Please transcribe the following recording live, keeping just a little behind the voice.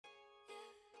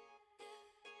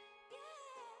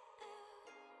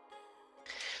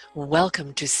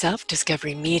Welcome to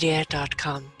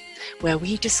selfdiscoverymedia.com, where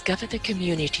we discover the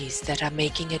communities that are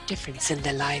making a difference in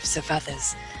the lives of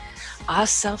others. Our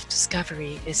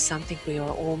self-discovery is something we are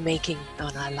all making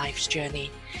on our life's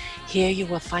journey. Here you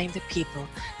will find the people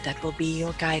that will be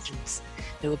your guidance,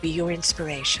 that will be your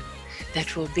inspiration,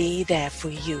 that will be there for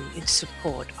you in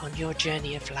support on your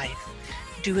journey of life.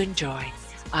 Do enjoy.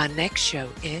 Our next show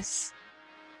is...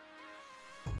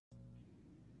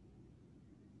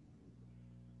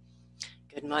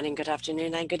 Good morning, good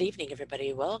afternoon, and good evening,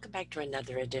 everybody. Welcome back to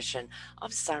another edition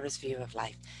of Sarah's View of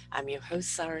Life. I'm your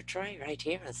host, Sarah Troy, right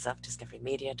here on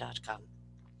selfdiscoverymedia.com.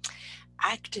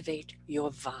 Activate your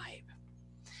vibe.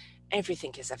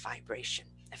 Everything is a vibration,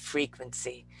 a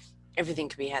frequency. Everything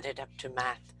can be added up to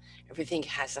math. Everything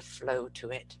has a flow to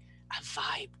it, a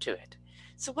vibe to it.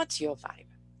 So what's your vibe?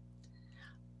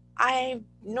 I'm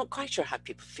not quite sure how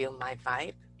people feel my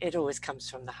vibe. It always comes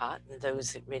from the heart, and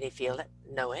those that really feel it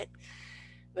know it.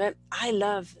 But I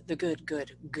love the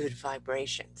good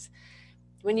vibrations.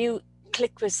 When you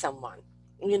click with someone,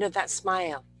 you know, that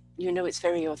smile, you know, it's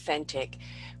very authentic.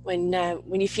 When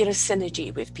you feel a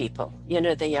synergy with people, you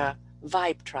know, they are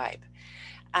vibe tribe.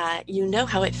 You know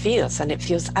how it feels, and it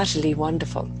feels utterly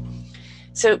wonderful.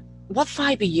 So what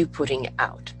vibe are you putting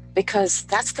out? Because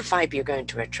that's the vibe you're going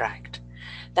to attract.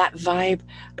 That vibe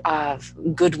of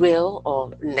goodwill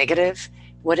or negative,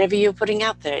 whatever you're putting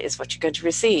out there is what you're going to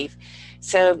receive.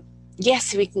 So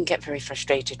yes, we can get very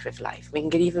frustrated with life. We can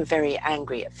get even very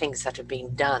angry at things that are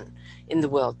being done in the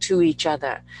world to each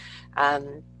other.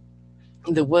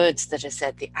 The words that are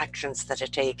said, the actions that are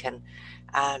taken,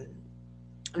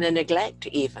 the neglect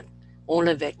even, all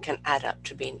of it can add up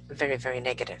to being very, very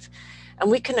negative. And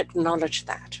we can acknowledge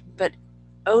that, but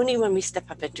only when we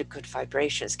step up into good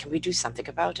vibrations can we do something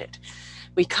about it.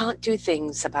 We can't do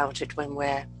things about it when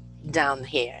we're down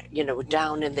here, you know,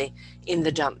 down in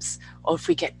the dumps, or if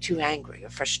we get too angry or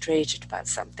frustrated about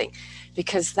something,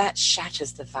 because that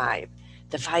shatters the vibe.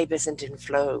 The vibe isn't in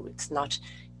flow, it's not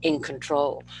in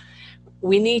control.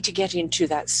 We need to get into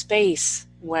that space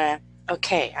where,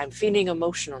 okay, I'm feeling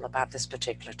emotional about this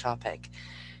particular topic.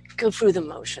 Go through the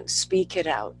motions, speak it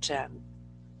out,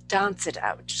 dance it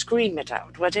out, scream it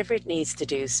out, whatever it needs to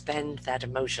do, spend that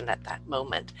emotion at that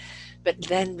moment, but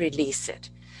then release it.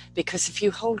 Because if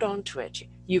you hold on to it,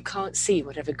 you can't see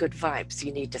whatever good vibes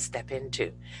you need to step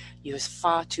into. You're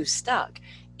far too stuck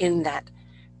in that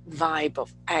vibe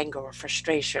of anger or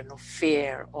frustration or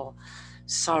fear or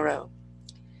sorrow.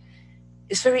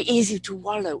 It's very easy to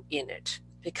wallow in it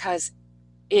because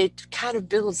it kind of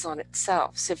builds on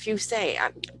itself. So if you say,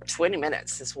 20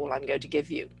 minutes is all I'm going to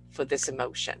give you for this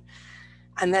emotion,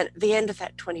 and then at the end of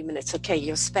that 20 minutes, okay,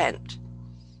 you're spent.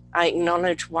 I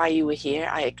acknowledge why you were here.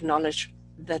 I acknowledge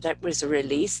that it was a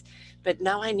release, but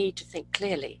now I need to think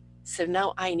clearly. So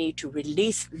now I need to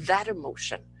release that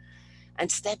emotion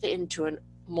and step into a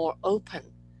more open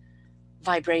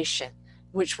vibration,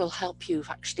 which will help you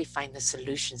actually find the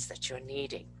solutions that you're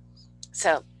needing.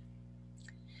 So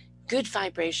good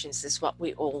vibrations is what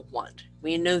we all want.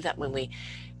 We know that when we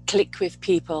click with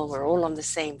people, we're all on the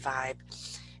same vibe.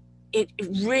 It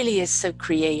really is so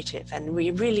creative, and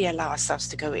we really allow ourselves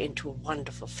to go into a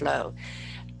wonderful flow,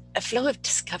 a flow of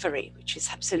discovery, which is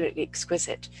absolutely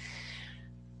exquisite.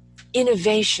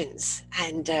 Innovations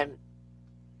and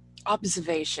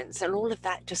observations and all of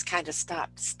that just kind of start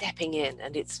stepping in,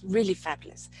 and it's really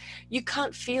fabulous. You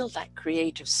can't feel that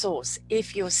creative source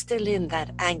if you're still in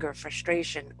that anger,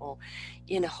 frustration, or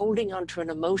holding on to an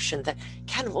emotion that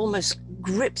kind of almost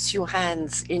grips your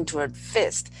hands into a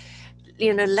fist.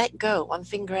 Let go, one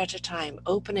finger at a time,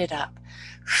 open it up,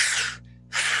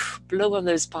 blow on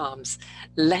those palms,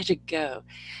 let it go,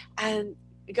 and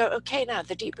go, okay, now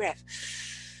the deep breath.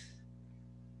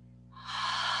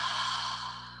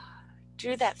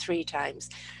 Do that 3 times.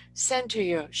 Center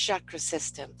your chakra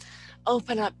system.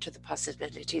 Open up to the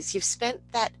possibilities. You've spent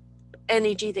that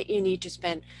energy that you need to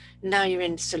spend. Now you're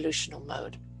in solutional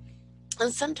mode.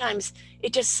 And sometimes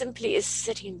it just simply is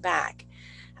sitting back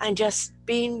and just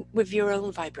being with your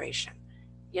own vibration,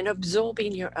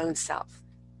 absorbing your own self.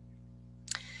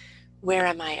 Where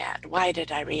am I at? Why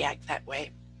did I react that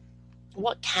way?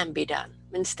 What can be done?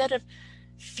 Instead of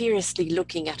fiercely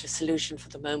looking at a solution for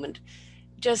the moment,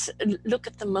 just look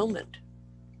at the moment.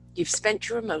 You've spent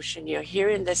your emotion. You're here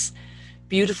in this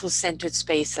beautiful centered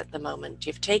space at the moment.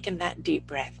 You've taken that deep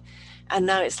breath. And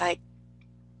now it's like,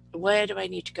 where do I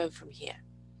need to go from here?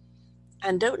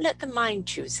 And don't let the mind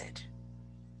choose it,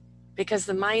 because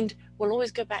the mind will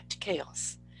always go back to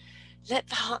chaos. Let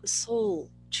the heart and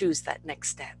soul choose that next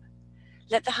step.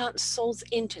 Let the heart and soul's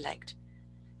intellect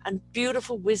and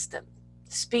beautiful wisdom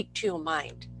Speak to your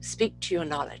mind, speak to your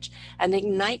knowledge, and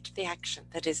ignite the action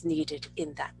that is needed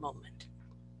in that moment.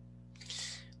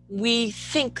 We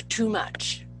think too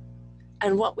much,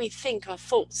 and what we think are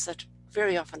thoughts that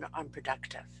very often are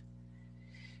unproductive,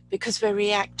 because we're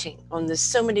reacting on there's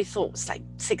so many thoughts, like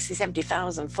 60,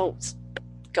 70,000 thoughts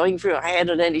going through our head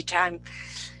at any time.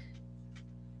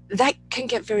 That can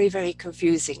get very, very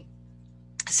confusing.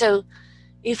 So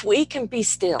if we can be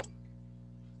still,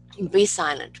 be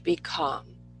silent, be calm,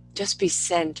 just be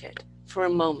centered for a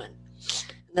moment,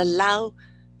 and allow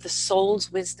the soul's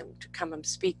wisdom to come and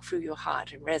speak through your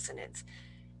heart in resonance,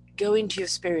 go into your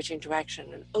spirit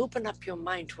interaction and open up your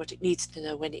mind to what it needs to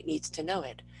know when it needs to know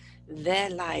it. There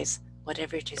lies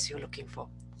whatever it is you're looking for,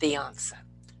 the answer,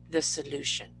 the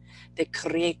solution, the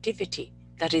creativity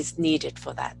that is needed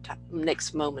for that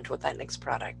next moment or that next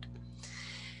product.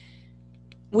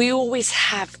 We always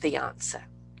have the answer,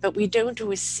 but we don't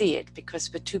always see it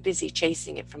because we're too busy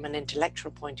chasing it from an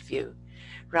intellectual point of view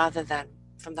rather than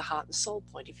from the heart and soul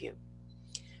point of view.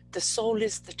 The soul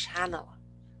is the channel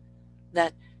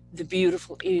that the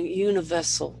beautiful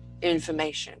universal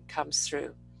information comes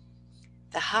through.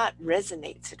 The heart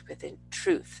resonates it with in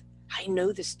truth. I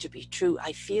know this to be true.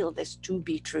 I feel this to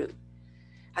be true.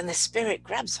 And the spirit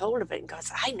grabs hold of it and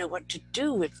goes, I know what to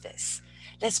do with this.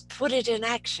 Let's put it in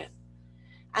action.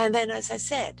 And then, as I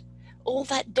said, all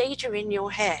that data in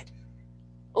your head,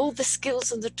 all the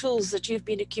skills and the tools that you've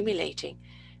been accumulating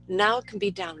now can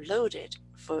be downloaded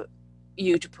for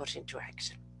you to put into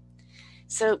action.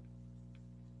 So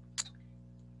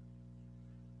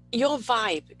your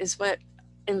vibe is what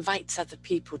invites other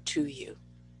people to you.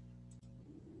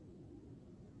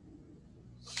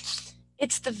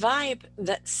 It's the vibe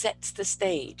that sets the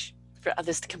stage for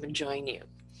others to come and join you.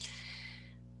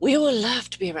 We all love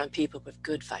to be around people with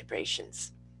good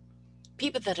vibrations,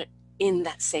 people that are in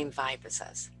that same vibe as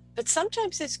us. But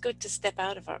sometimes it's good to step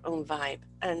out of our own vibe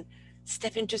and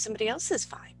step into somebody else's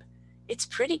vibe. It's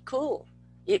pretty cool.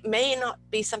 It may not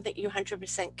be something you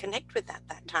 100% connect with at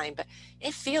that time, but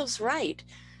it feels right.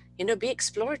 Be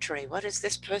exploratory. What is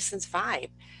this person's vibe?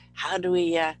 How do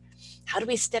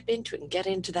we step into it and get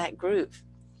into that groove?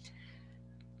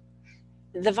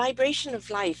 The vibration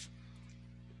of life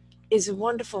is a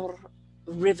wonderful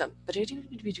rhythm, but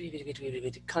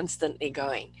constantly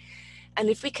going. And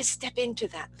if we could step into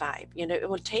that vibe, it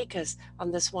will take us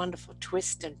on this wonderful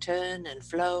twist and turn and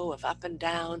flow of up and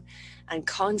down and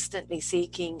constantly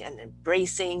seeking and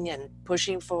embracing and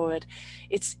pushing forward.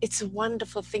 It's a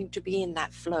wonderful thing to be in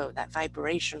that flow, that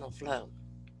vibrational flow.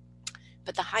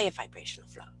 But the higher vibrational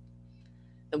flow,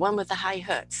 the one with the high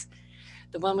hertz,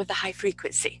 the one with the high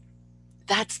frequency,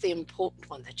 that's the important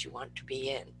one that you want to be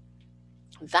in.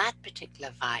 That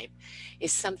particular vibe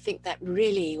is something that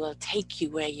really will take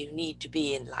you where you need to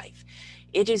be in life.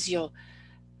 It is your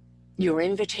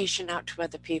invitation out to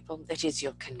other people. It is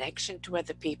your connection to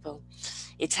other people.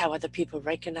 It's how other people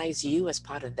recognize you as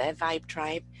part of their vibe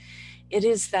tribe. It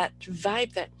is that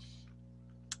vibe that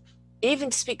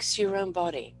even speaks to your own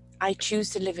body. I choose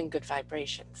to live in good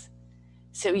vibrations.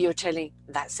 So you're telling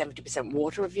that 70%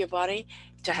 water of your body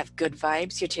to have good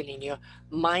vibes. You're telling your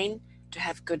mind to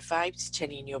have good vibes,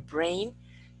 telling your brain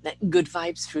that good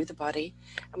vibes through the body.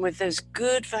 And with those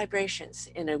good vibrations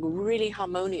in a really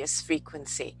harmonious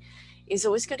frequency is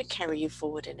always going to carry you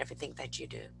forward in everything that you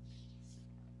do.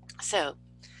 So,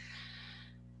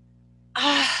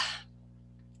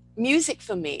 music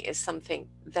for me is something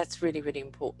that's really, really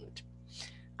important.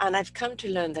 And I've come to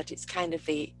learn that it's kind of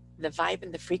the vibe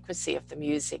and the frequency of the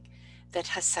music that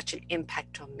has such an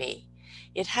impact on me.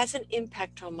 It has an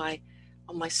impact on my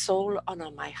soul and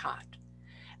on my heart.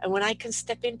 And when I can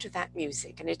step into that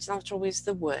music, and it's not always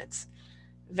the words,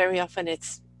 very often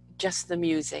it's just the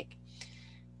music,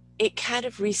 it kind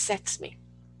of resets me,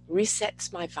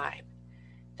 resets my vibe.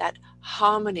 That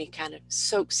harmony kind of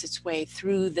soaks its way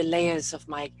through the layers of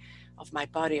my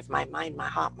body, of my mind, my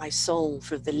heart, my soul,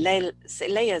 through the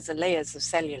layers and layers of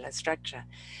cellular structure.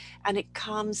 And it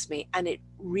calms me and it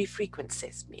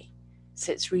refrequencies me.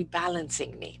 So it's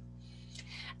rebalancing me.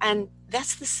 And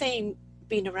that's the same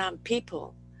being around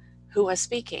people who are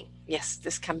speaking. Yes,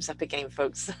 this comes up again,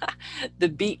 folks. The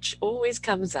beach always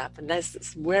comes up, and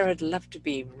that's where I'd love to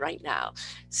be right now,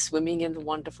 swimming in the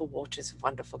wonderful waters of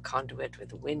wonderful Conduit with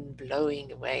the wind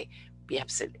blowing away. Be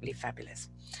absolutely fabulous.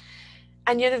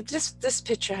 And just this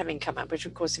picture having come up, which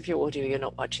of course if you're audio, you're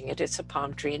not watching it, it's a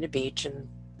palm tree and a beach and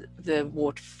the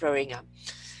water flowing up.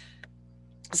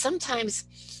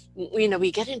 Sometimes,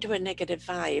 we get into a negative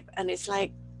vibe and it's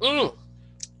like,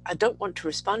 I don't want to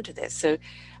respond to this. So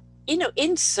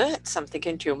insert something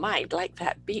into your mind, like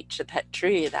that beach or that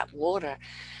tree or that water,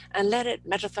 and let it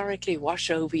metaphorically wash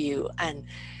over you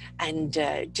and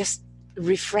just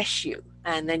refresh you.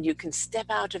 And then you can step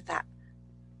out of that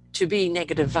to be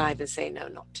negative vibe and say, no,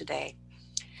 not today.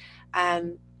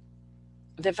 Um,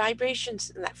 the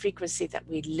vibrations and that frequency that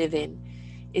we live in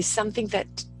is something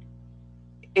that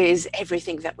is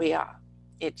everything that we are.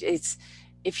 It's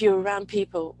if you're around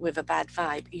people with a bad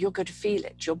vibe, you're going to feel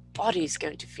it. Your body's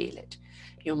going to feel it.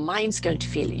 Your mind's going to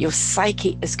feel it. Your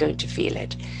psyche is going to feel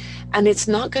it. And it's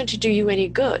not going to do you any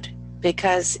good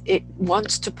because it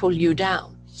wants to pull you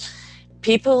down.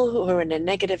 People who are in a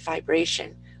negative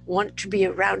vibration want to be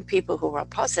around people who are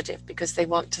positive because they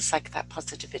want to suck that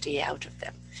positivity out of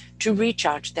them, to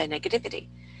recharge their negativity,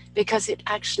 because it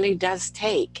actually does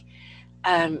take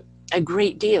a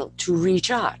great deal to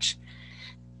recharge.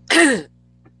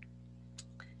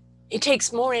 It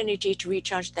takes more energy to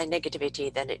recharge their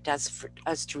negativity than it does for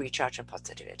us to recharge our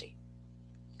positivity.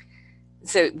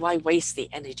 So why waste the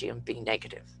energy on being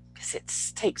negative? Because it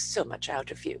takes so much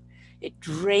out of you. It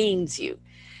drains you.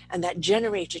 And that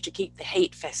generator to keep the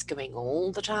hate fest going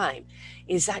all the time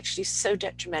is actually so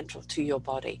detrimental to your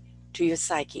body, to your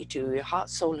psyche, to your heart,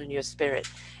 soul, and your spirit.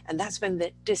 And that's when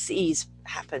the dis-ease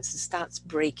happens and starts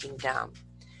breaking down.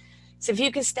 So if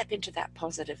you can step into that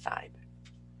positive vibe,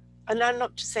 and I'm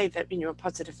not to say that in your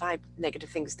positive vibe, negative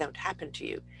things don't happen to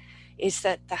you, is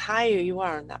that the higher you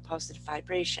are in that positive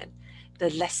vibration, the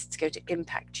less it's going to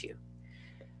impact you.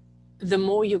 The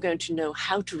more you're going to know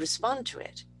how to respond to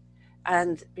it,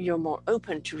 and you're more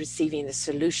open to receiving the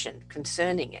solution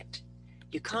concerning it.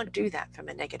 You can't do that from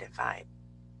a negative vibe.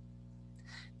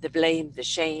 The blame, the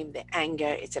shame, the anger,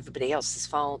 it's everybody else's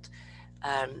fault.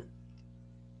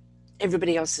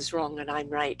 Everybody else is wrong and I'm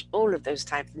right. All of those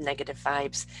type of negative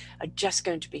vibes are just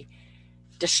going to be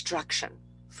destruction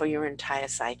for your entire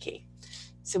psyche.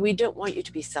 So we don't want you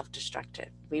to be self-destructive.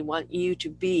 We want you to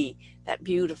be that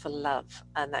beautiful love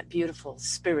and that beautiful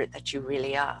spirit that you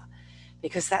really are,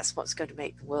 because that's what's going to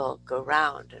make the world go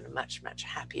round in a much, much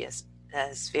happier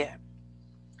sphere.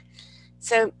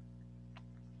 So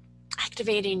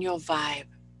activating your vibe,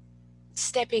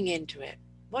 stepping into it.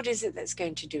 What is it that's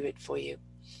going to do it for you?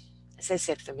 As I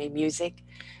said, for me, music,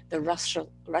 the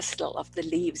rustle of the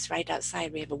leaves right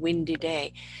outside. We have a windy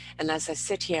day. And as I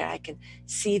sit here, I can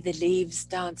see the leaves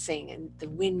dancing and the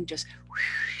wind just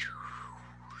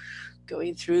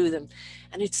going through them.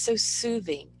 And it's so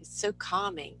soothing. It's so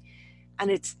calming.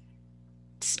 And it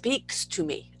speaks to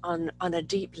me on a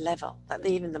deep level that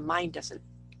even the mind doesn't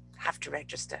have to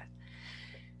register.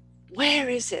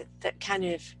 Where is it that kind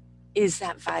of is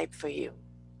that vibe for you?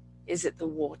 Is it the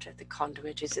water, the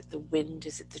conduit? Is it the wind?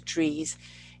 Is it the trees?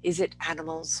 Is it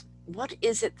animals? What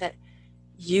is it that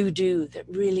you do that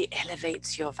really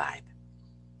elevates your vibe?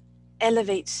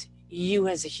 Elevates you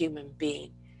as a human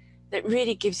being, that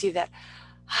really gives you that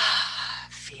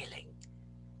feeling,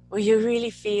 where you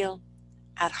really feel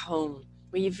at home,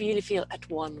 where you really feel at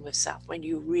one with self, when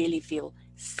you really feel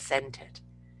centered.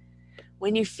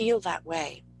 When you feel that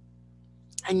way,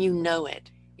 and you know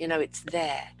it's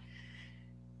there,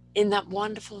 in that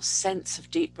wonderful sense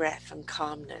of deep breath and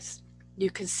calmness,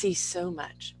 you can see so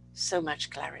much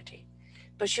clarity.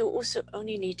 But you also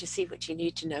only need to see what you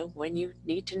need to know when you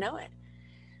need to know it.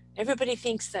 Everybody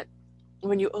thinks that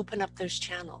when you open up those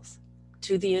channels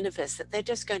to the universe, that they're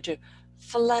just going to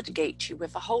floodgate you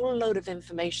with a whole load of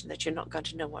information that you're not going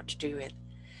to know what to do with.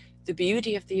 The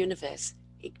beauty of the universe,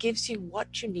 it gives you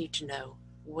what you need to know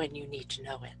when you need to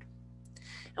know it.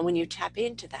 And when you tap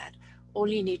into that, all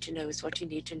you need to know is what you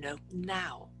need to know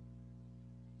now.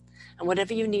 And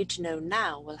whatever you need to know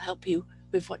now will help you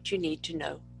with what you need to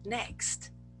know next.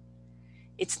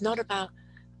 It's not about,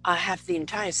 I have the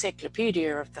entire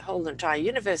encyclopedia of the whole entire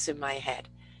universe in my head.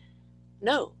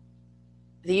 No,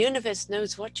 the universe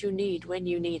knows what you need when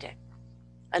you need it.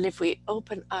 And if we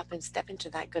open up and step into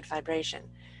that good vibration,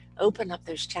 open up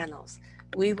those channels,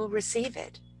 we will receive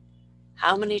it.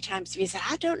 How many times have you said,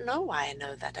 I don't know why I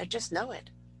know that, I just know it.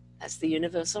 That's the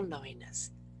universal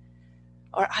knowingness.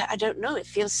 Or I don't know, it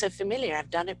feels so familiar, I've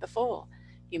done it before.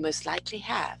 You most likely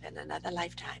have in another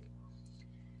lifetime.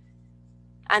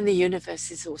 And the universe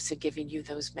is also giving you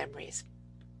those memories.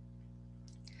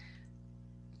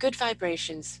 Good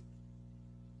vibrations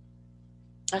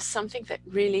are something that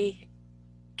really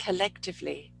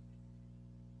collectively,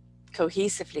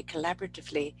 cohesively,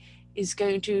 collaboratively is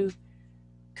going to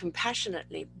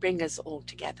compassionately bring us all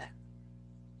together.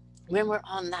 When we're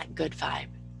on that good vibe,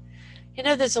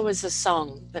 there's always a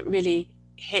song that really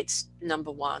hits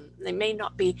number one. They may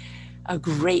not be a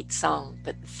great song,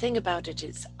 but the thing about it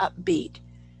is upbeat.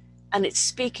 And it's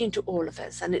speaking to all of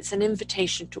us, and it's an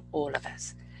invitation to all of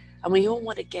us. And we all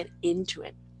want to get into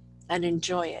it and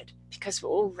enjoy it because we're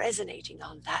all resonating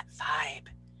on that vibe.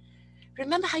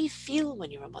 Remember how you feel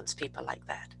when you're amongst people like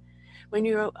that, when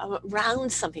you're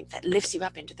around something that lifts you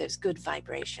up into those good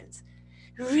vibrations.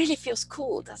 It really feels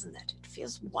cool, doesn't it? It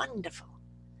feels wonderful.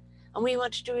 And we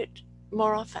want to do it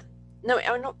more often. No,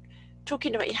 I'm not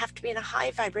talking about you have to be in a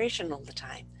high vibration all the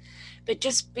time, but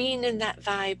just being in that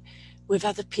vibe with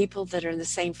other people that are in the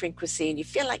same frequency, and you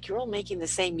feel like you're all making the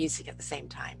same music at the same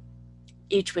time,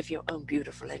 each with your own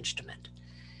beautiful instrument.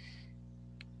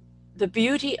 The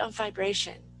beauty of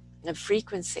vibration and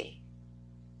frequency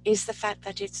is the fact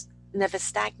that it's never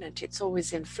stagnant, it's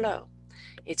always in flow.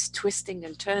 It's twisting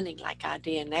and turning like our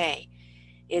DNA.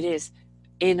 It is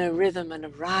in a rhythm and a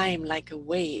rhyme like a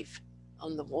wave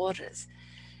on the waters.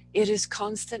 It is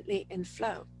constantly in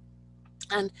flow.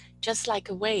 And just like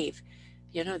a wave,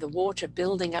 you know, the water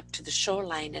building up to the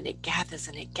shoreline, and it gathers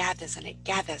and it gathers and it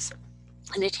gathers,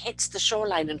 and it hits the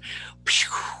shoreline and it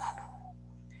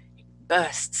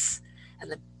bursts,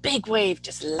 and the big wave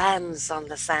just lands on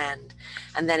the sand,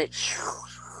 and then it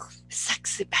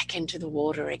sucks it back into the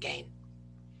water again.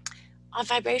 Our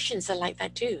vibrations are like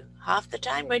that too. Half the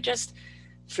time we're just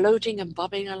floating and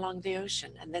bobbing along the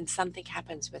ocean, and then something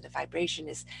happens where the vibration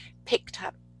is picked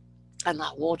up and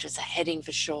our waters are heading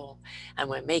for shore, and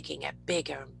we're making a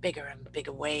bigger and bigger and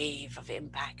bigger wave of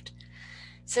impact.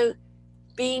 So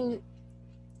being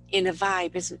in a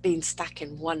vibe isn't being stuck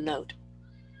in one note.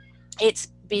 It's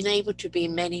being able to be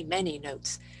many, many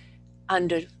notes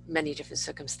under many different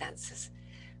circumstances.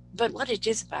 But what it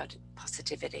is about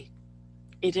positivity,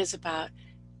 it is about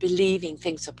believing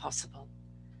things are possible,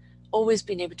 always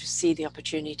being able to see the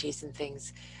opportunities in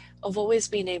things, of always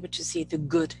being able to see the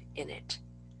good in it,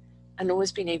 and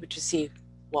always being able to see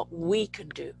what we can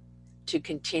do to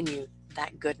continue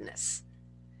that goodness.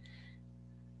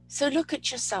 So look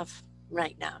at yourself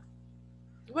right now.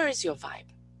 Where is your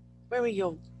vibe? Where are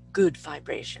your good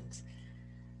vibrations?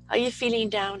 Are you feeling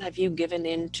down? Have you given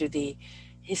in to the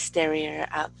hysteria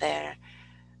out there?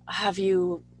 Have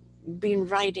you been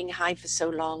riding high for so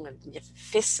long and your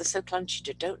fists are so clenched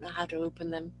you don't know how to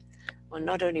open them? Well,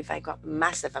 not only have I got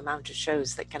massive amount of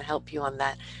shows that can help you on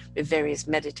that with various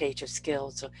meditative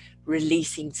skills or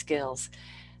releasing skills,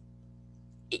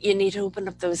 you need to open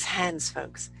up those hands,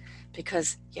 folks,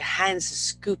 because your hands are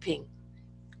scooping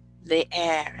the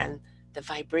air and the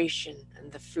vibration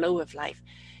and the flow of life.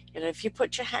 You know, if you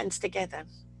put your hands together,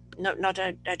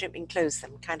 I don't mean close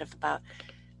them, kind of about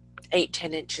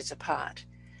 8-10 inches apart,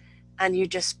 and you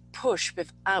just push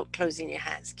without closing your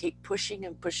hands, keep pushing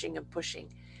and pushing and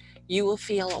pushing, you will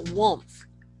feel a warmth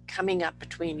coming up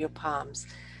between your palms.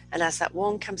 And as that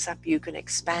warmth comes up, you can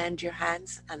expand your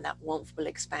hands, and that warmth will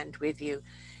expand with you.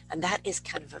 And that is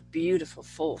kind of a beautiful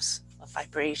force of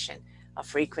vibration, of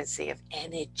frequency, of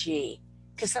energy,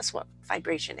 because that's what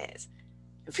vibration is.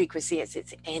 And frequency is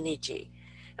its energy.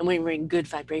 And when we're in good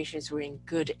vibrations, we're in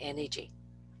good energy.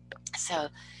 So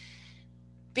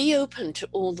be open to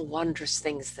all the wondrous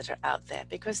things that are out there,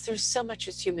 because there's so much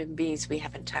as human beings we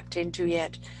haven't tapped into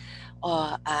yet,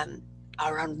 or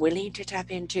are unwilling to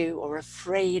tap into, or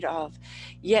afraid of.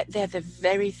 Yet they're the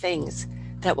very things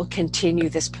that will continue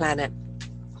this planet,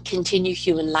 continue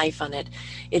human life on it.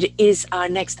 It is our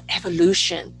next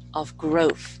evolution of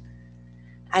growth.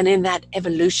 And in that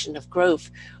evolution of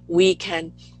growth, we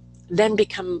can then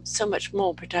become so much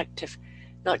more productive,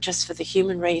 not just for the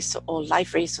human race or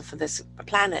life race or for this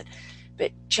planet,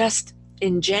 but just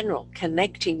in general,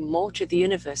 connecting more to the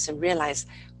universe and realize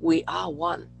we are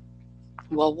one.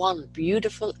 We're one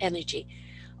beautiful energy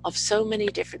of so many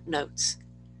different notes.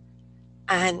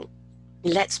 And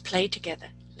let's play together.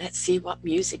 Let's see what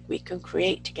music we can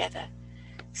create together.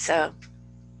 So,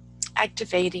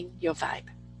 activating your vibe.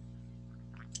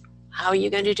 How are you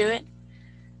going to do it?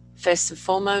 First and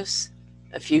foremost,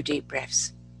 a few deep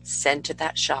breaths. Center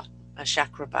that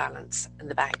chakra balance in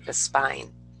the back of the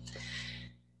spine.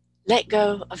 Let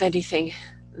go of anything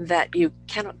that you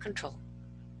cannot control,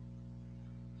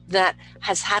 that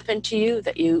has happened to you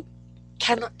that you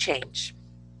cannot change,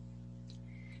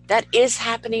 that is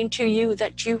happening to you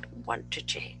that you want to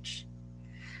change.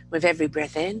 With every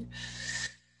breath in,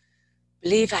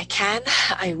 believe I can,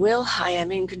 I will, I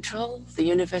am in control, the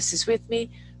universe is with me.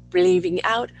 Breathing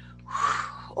out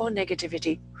all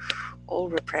negativity, all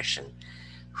repression,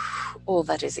 all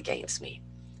that is against me.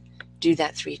 Do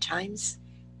that 3 times.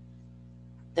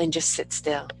 Then just sit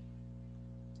still.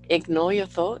 Ignore your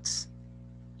thoughts.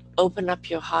 Open up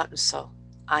your heart and soul.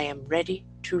 I am ready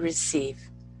to receive.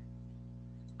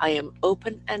 I am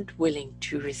open and willing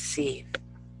to receive.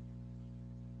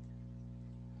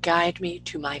 Guide me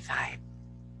to my vibe.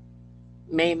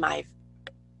 May my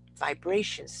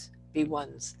vibrations be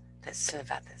ones that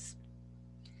serve others.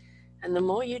 And the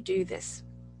more you do this,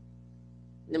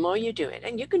 the more you do it,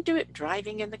 and you can do it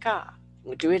driving in the car,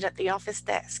 you can do it at the office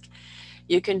desk,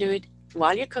 you can do it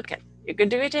while you're cooking, you can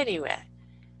do it anywhere.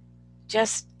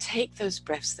 Just take those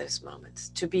breaths, those moments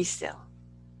to be still,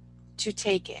 to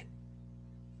take in.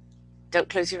 Don't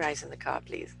close your eyes in the car,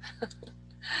 please.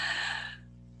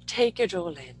 Take it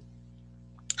all in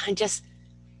and just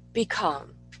be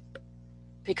calm,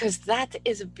 because that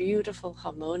is a beautiful,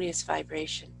 harmonious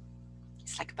vibration.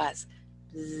 It's like a buzz.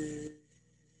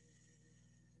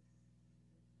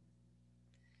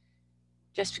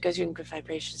 Just because you're in good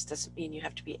vibrations doesn't mean you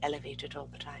have to be elevated all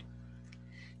the time.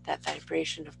 That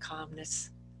vibration of calmness,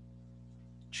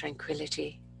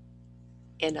 tranquility,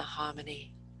 inner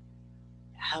harmony,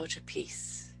 outer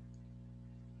peace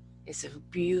is a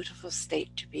beautiful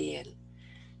state to be in,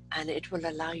 and it will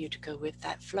allow you to go with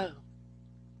that flow.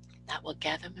 That will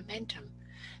gather momentum,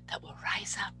 that will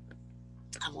rise up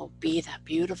and will be that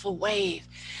beautiful wave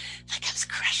that comes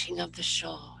crashing up the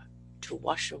shore to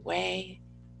wash away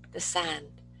the sand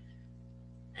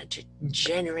and to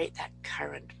generate that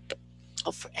current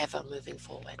of forever moving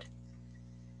forward.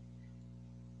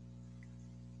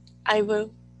 I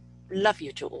will love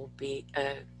you to all be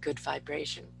a good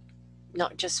vibration,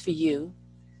 not just for you,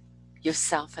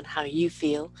 yourself and how you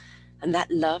feel, and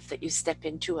that love that you step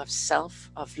into of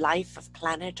self, of life, of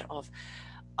planet, of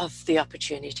the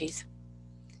opportunities,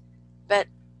 but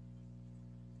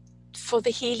for the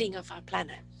healing of our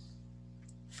planet,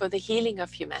 for the healing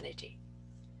of humanity.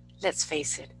 Let's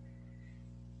face it,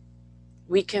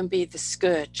 we can be the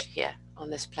scourge here on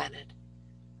this planet.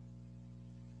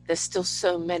 There's still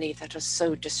so many that are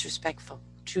so disrespectful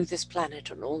to this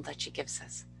planet and all that she gives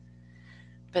us.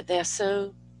 But they're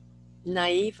so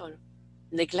naive or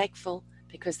neglectful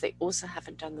because they also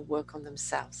haven't done the work on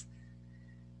themselves.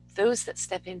 Those that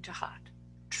step into heart,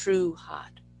 true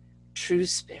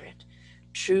spirit,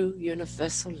 true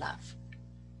universal love,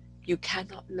 you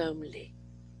cannot knowingly,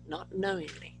 not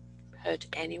knowingly, hurt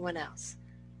anyone else,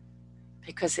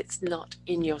 because it's not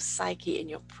in your psyche, in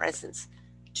your presence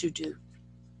to do.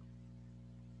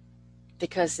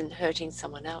 Because in hurting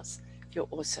someone else, you're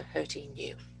also hurting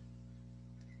you.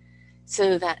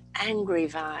 So that angry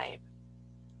vibe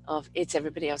of it's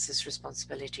everybody else's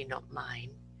responsibility, not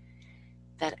mine,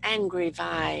 that angry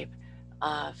vibe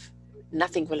of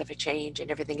nothing will ever change and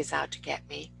everything is out to get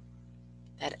me,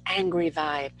 that angry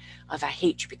vibe of I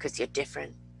hate you because you're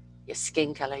different, your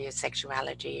skin color, your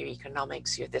sexuality, your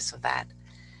economics, your this or that,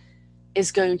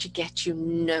 is going to get you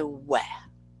nowhere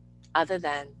other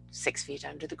than 6 feet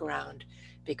under the ground,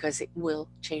 because it will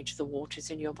change the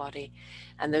waters in your body,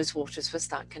 and those waters will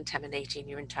start contaminating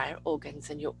your entire organs,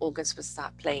 and your organs will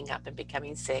start playing up and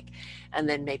becoming sick, and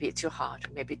then maybe it's your heart,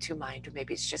 or maybe it's your mind, or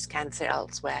maybe it's just cancer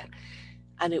elsewhere,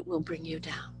 and it will bring you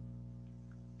down.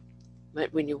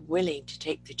 But when you're willing to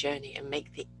take the journey and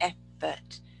make the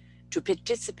effort to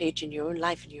participate in your own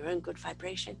life and your own good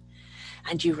vibration,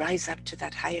 and you rise up to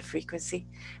that higher frequency,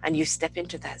 and you step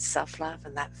into that self-love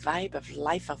and that vibe of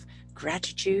life of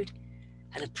gratitude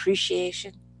and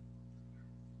appreciation,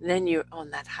 then you're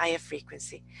on that higher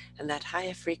frequency, and that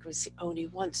higher frequency only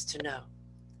wants to know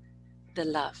the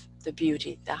love, the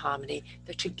beauty, the harmony,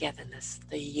 the togetherness,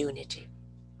 the unity.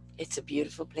 It's a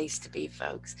beautiful place to be,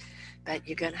 folks, but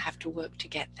you're going to have to work to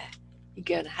get there. You're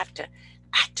going to have to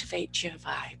activate your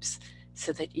vibes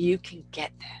so that you can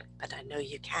get there, but I know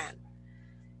you can.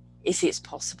 It's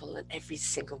possible in every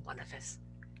single one of us.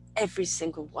 Every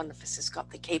single one of us has got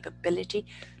the capability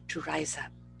to rise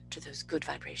up to those good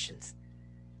vibrations.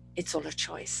 It's all a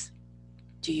choice.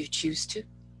 Do you choose to?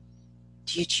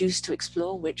 Do you choose to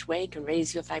explore which way can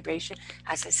raise your vibration?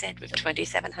 As I said, with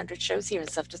 2,700 shows here on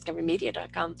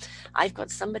selfdiscoverymedia.com, I've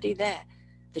got somebody there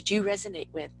that you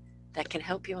resonate with that can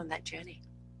help you on that journey.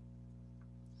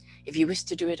 If you wish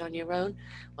to do it on your own,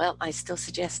 well, I still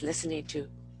suggest listening to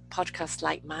podcasts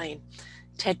like mine,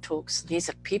 TED Talks. These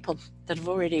are people that have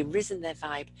already risen their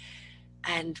vibe,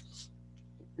 and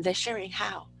they're sharing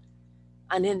how.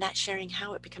 And in that sharing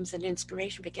how, it becomes an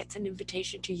inspiration, but gets an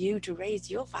invitation to you to raise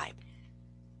your vibe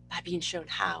by being shown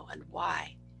how and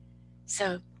why.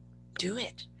 So do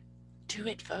it. Do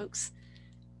it, folks.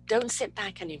 Don't sit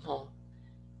back anymore.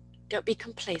 Don't be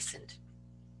complacent.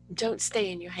 Don't stay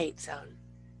in your hate zone.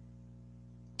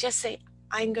 Just say,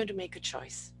 I'm going to make a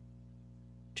choice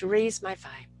to raise my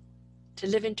vibe, to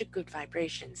live into good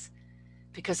vibrations,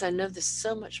 because I know there's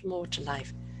so much more to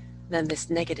life than this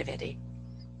negativity.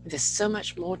 There's so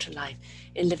much more to life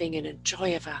in living in a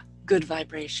joy of a good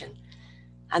vibration.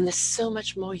 And there's so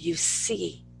much more you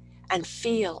see and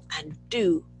feel and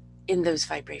do in those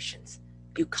vibrations.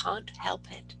 You can't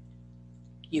help it.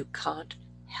 You can't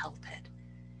help it.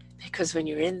 Because when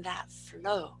you're in that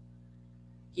flow,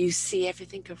 you see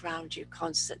everything around you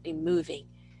constantly moving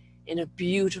in a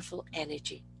beautiful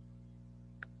energy.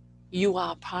 You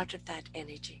are part of that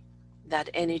energy. That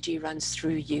energy runs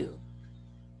through you.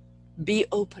 Be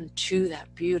open to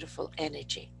that beautiful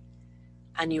energy,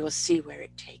 and you will see where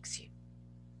it takes you.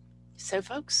 So,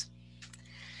 folks,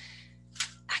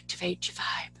 activate your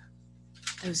vibe,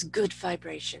 those good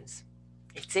vibrations.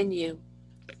 It's in you.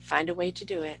 Find a way to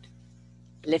do it.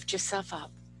 Lift yourself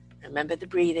up. Remember the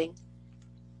breathing.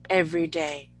 Every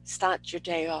day, start your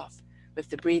day off with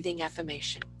the breathing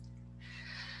affirmation.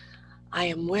 I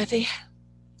am worthy.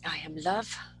 I am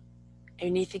love.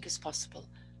 Anything is possible.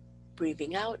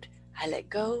 Breathing out, I let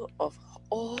go of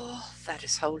all that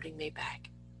is holding me back.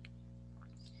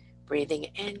 Breathing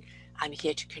in, I'm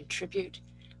here to contribute.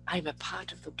 I'm a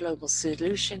part of the global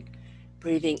solution.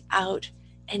 Breathing out,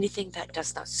 anything that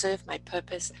does not serve my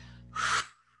purpose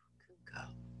can go.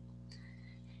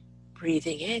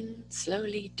 Breathing in,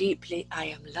 slowly, deeply, I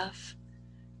am love.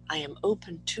 I am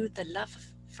open to the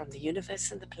love from the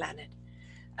universe and the planet,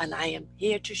 and I am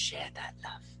here to share that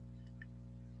love.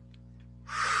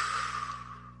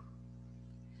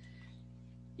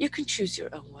 You can choose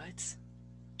your own words.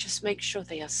 Just make sure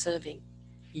they are serving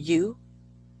you,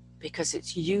 because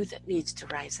it's you that needs to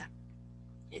rise up.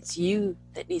 It's you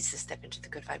that needs to step into the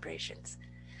good vibrations.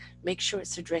 Make sure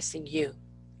it's addressing you.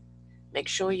 Make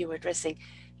sure you're addressing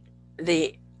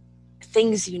the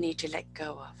things you need to let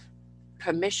go of.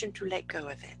 Permission to let go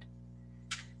of it.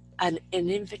 And an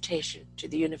invitation to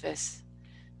the universe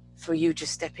for you to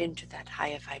step into that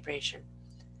higher vibration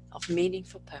of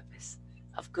meaningful purpose,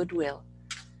 of goodwill,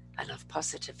 and of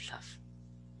positive love.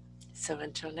 So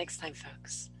until next time,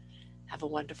 folks, have a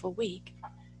wonderful week.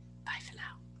 Bye for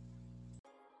now.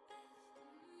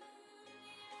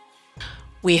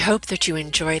 We hope that you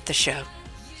enjoyed the show.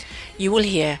 You will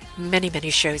hear many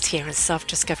shows here on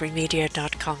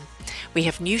selfdiscoverymedia.com. We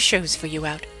have new shows for you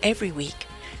out every week.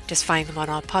 Just find them on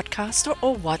our podcast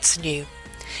or What's New.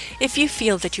 If you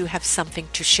feel that you have something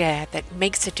to share that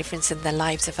makes a difference in the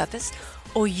lives of others,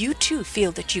 or you too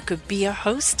feel that you could be a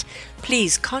host,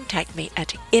 please contact me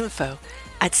at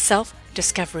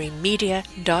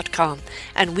info@selfdiscoverymedia.com,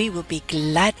 and we will be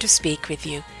glad to speak with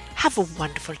you. Have a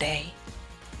wonderful day.